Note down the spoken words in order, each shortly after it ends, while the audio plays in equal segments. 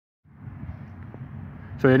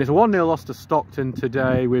So and it's a 1-0 loss to Stockton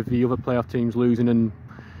today, with the other playoff teams losing and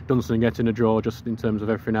Dunstan getting a draw. Just in terms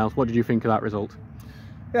of everything else, what did you think of that result?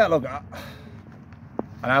 Yeah, look,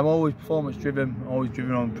 and I'm always performance driven, always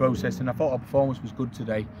driven on process, and I thought our performance was good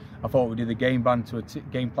today. I thought we did the game plan to a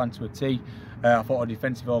T. I thought our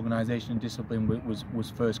defensive organisation and discipline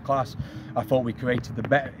was first class. I thought we created the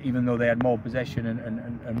better, even though they had more possession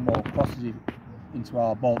and more crosses into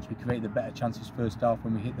our box, we created the better chances first half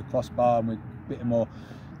when we hit the crossbar, and we a bit more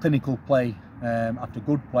clinical play after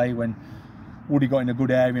good play when Woody got in a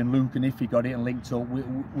good area and Luke and Iffy got it and linked up.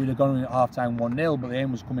 We'd have gone in at half time 1-0, but the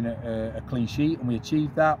aim was coming at a clean sheet, and we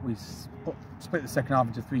achieved that. We split the second half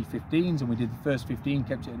into 3 15s, and we did the first 15,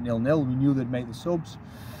 kept it at 0-0. We knew they'd make the subs.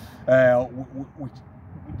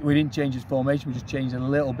 We didn't change his formation, we just changed a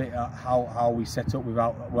little bit how we set up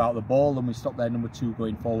without the ball, and we stopped their number 2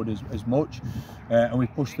 going forward as much, and we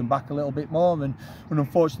pushed them back a little bit more. And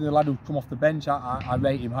unfortunately, the lad who come off the bench, I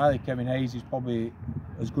rate him highly. Kevin Hayes is probably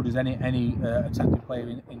as good as any attacking player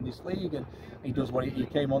in this league, and he does what he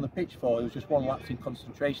came on the pitch for. It was just one lapse in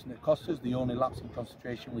concentration that cost us, the only lapse in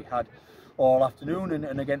concentration we had all afternoon,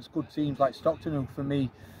 and against good teams like Stockton, who for me,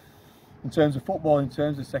 in terms of football, in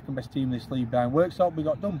terms of the second best team in this league behind Worksop, we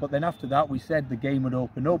got done. But then after that, we said the game would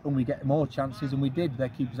open up and we get more chances, and we did. Their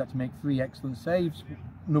keepers had to make 3 excellent saves.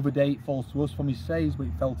 Another day it falls to us from his saves, but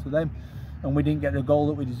it fell to them, and we didn't get the goal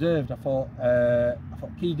that we deserved. I thought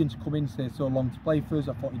Keegan to come in, stay so long to play for us.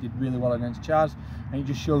 I thought he did really well against Chaz, and it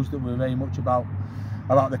just shows that we're very much about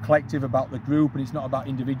the collective, about the group, and it's not about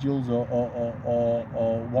individuals or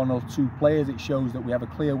 1 or 2 players. It shows that we have a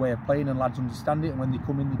clear way of playing, and lads understand it, and when they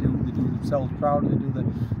come in, they do themselves proud, and they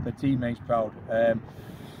do their teammates proud.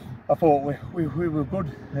 I thought we were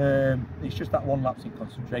good. It's just that one lapse in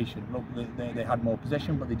concentration. Look, they had more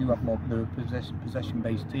possession, but they do have more. They're a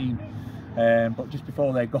possession-based team. But just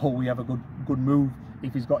before their goal, we have a good move.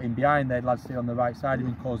 If he's got him behind, their lads stay on the right side of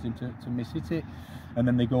him, caused him to miss hit it, and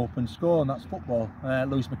then they go up and score, and that's football.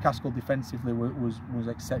 Lewis McCaskill defensively was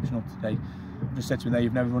exceptional today. I just said to him there,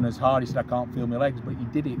 "You've never run as hard." He said, "I can't feel my legs," but he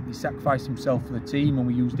did it. He sacrificed himself for the team, and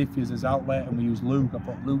we used Iffy as his outlet, and we used Luke. I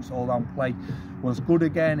thought Luke's all-round play was good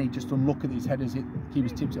again. He just unlucky that his headers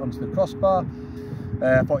keepers tipped it onto the crossbar.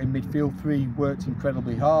 I thought in midfield 3 worked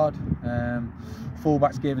incredibly hard.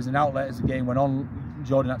 Fullbacks gave us an outlet as the game went on.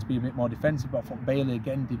 Jordan had to be a bit more defensive, but I thought Bailey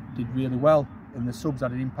again did really well, and the subs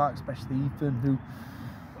had an impact, especially Ethan,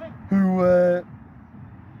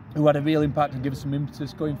 who had a real impact and give us some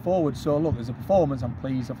impetus going forward. So look, as a performance, I'm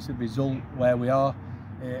pleased. Obviously, the result where we are,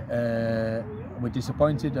 we're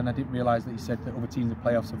disappointed, and I didn't realise that he said that other teams in the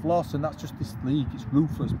playoffs have lost, and that's just this league. It's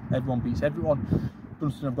ruthless. Everyone beats everyone.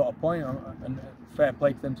 Dunstan have got a point, and fair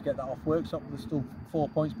play to them to get that off Worksop. There's still 4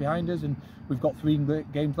 points behind us, and we've got 3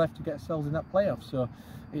 games left to get ourselves in that playoff. So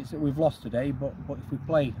we've lost today, but if we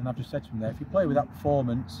play, and I've just said to him there, if you play with that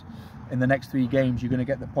performance in the next 3 games, you're going to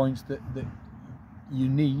get the points that you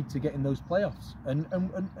need to get in those playoffs, and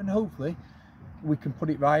hopefully we can put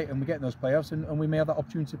it right and we get in those playoffs, and we may have that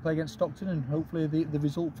opportunity to play against Stockton, and hopefully the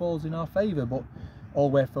result falls in our favour. But all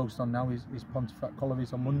we're focused on now is Pontefract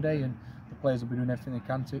Colleries on Monday, and the players will be doing everything they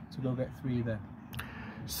can to go get 3 there.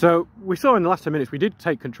 So we saw in the last 10 minutes we did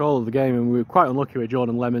take control of the game, and we were quite unlucky with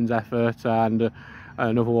Jordan Lemon's effort, and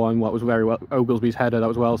another one what was very well, Oglesby's header that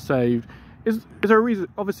was well saved. Is there a reason?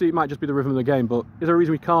 Obviously it might just be the rhythm of the game, but is there a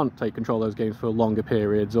reason we can't take control of those games for longer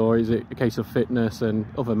periods, or is it a case of fitness and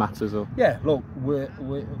other matters? Or yeah, look, we've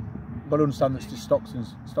got to understand that it's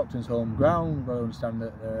Stockton's home ground. We've got to understand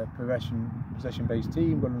that possession-based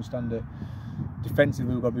team. We've got to understand that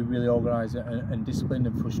defensively we've got to be really organised and disciplined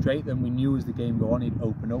and frustrate them. We knew as the game go on it'd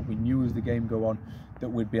open up. We knew as the game go on that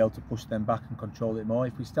we'd be able to push them back and control it more.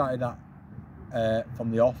 If we started that from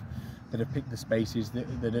the off, that have picked the spaces, that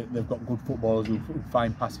they've got good footballers who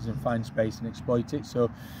find passes and find space and exploit it.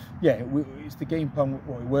 So yeah, it's the game plan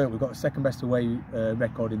what we work. We've got the second best away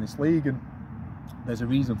record in this league, and there's a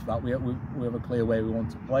reason for that. We have a clear way we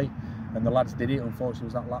want to play, and the lads did it. Unfortunately,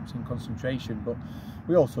 it was that lapse in concentration, but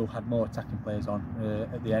we also had more attacking players on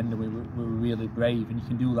at the end, and we were really brave, and you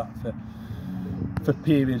can do that for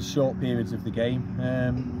periods, short periods of the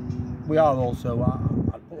game. We are also,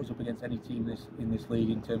 I'd put us up against any team in this league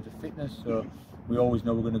in terms of fitness, so we always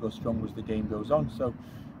know we're going to go strong as the game goes on. So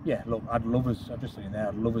yeah, look, I'd love us, I'm just saying there,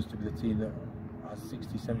 I'd love us to be the team that has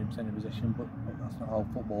 60-70% of possession, but that's not how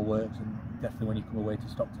football works, and definitely when you come away to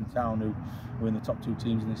Stockton Town, who are in the top 2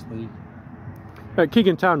 teams in this league.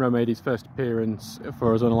 Keegan Townrow made his first appearance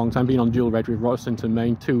for us in a long time, being on dual red with Rossington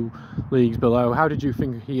Main, 2 leagues below. How did you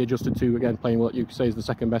think he adjusted to, again, playing what you say is the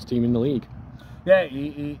second best team in the league? Yeah,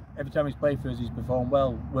 every time he's played for us, he's performed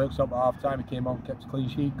well. Works up at half time, he came on, kept a clean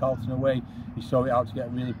sheet. Carlton away, he saw it out to get a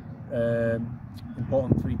really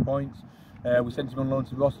important 3 points. We sent him on loan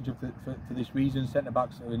to Rossiter for this reason. Centre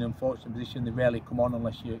backs are in an unfortunate position. They rarely come on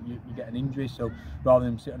unless you get an injury. So rather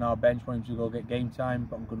than sit on our bench, want him to go get game time.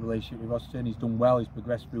 Got a good relationship with Rossiter, and he's done well. He's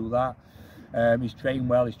progressed through that. He's trained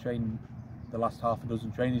well. He's trained the last half a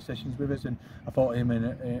dozen training sessions with us, and I thought him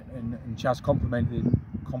and Chaz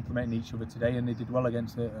complementing each other today, and they did well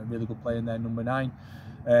against a really good player in there, number 9.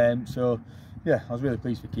 So yeah, I was really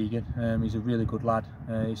pleased for Keegan. He's a really good lad.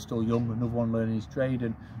 He's still young, another one learning his trade,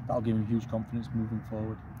 and that'll give him huge confidence moving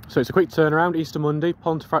forward. So it's a quick turnaround, Easter Monday,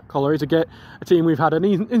 Pontefract Colliery, a team we've had an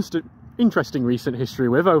interesting recent history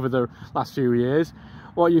with over the last few years.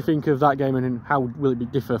 What do you think of that game, and how will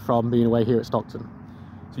it differ from being away here at Stockton?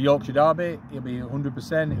 It's a Yorkshire derby. It'll be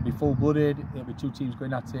 100%. It'll be full-blooded. It'll be 2 teams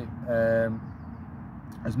going at it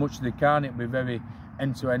as much as they can. It'll be very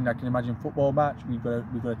end-to-end. I can imagine football match. We've got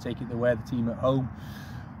to take it to where the team at home,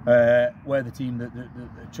 where the team that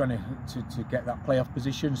trying to get that playoff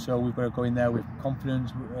position. So we've got to go in there with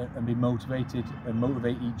confidence and be motivated and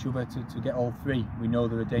motivate each other to get all 3. We know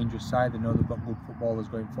they're a dangerous side. They know they've got good footballers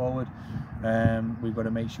going forward. We've got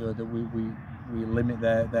to make sure that we limit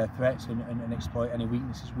their threats and exploit any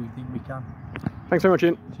weaknesses we think we can. Thanks very much,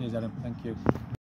 Ian. Cheers, Adam. Thank you.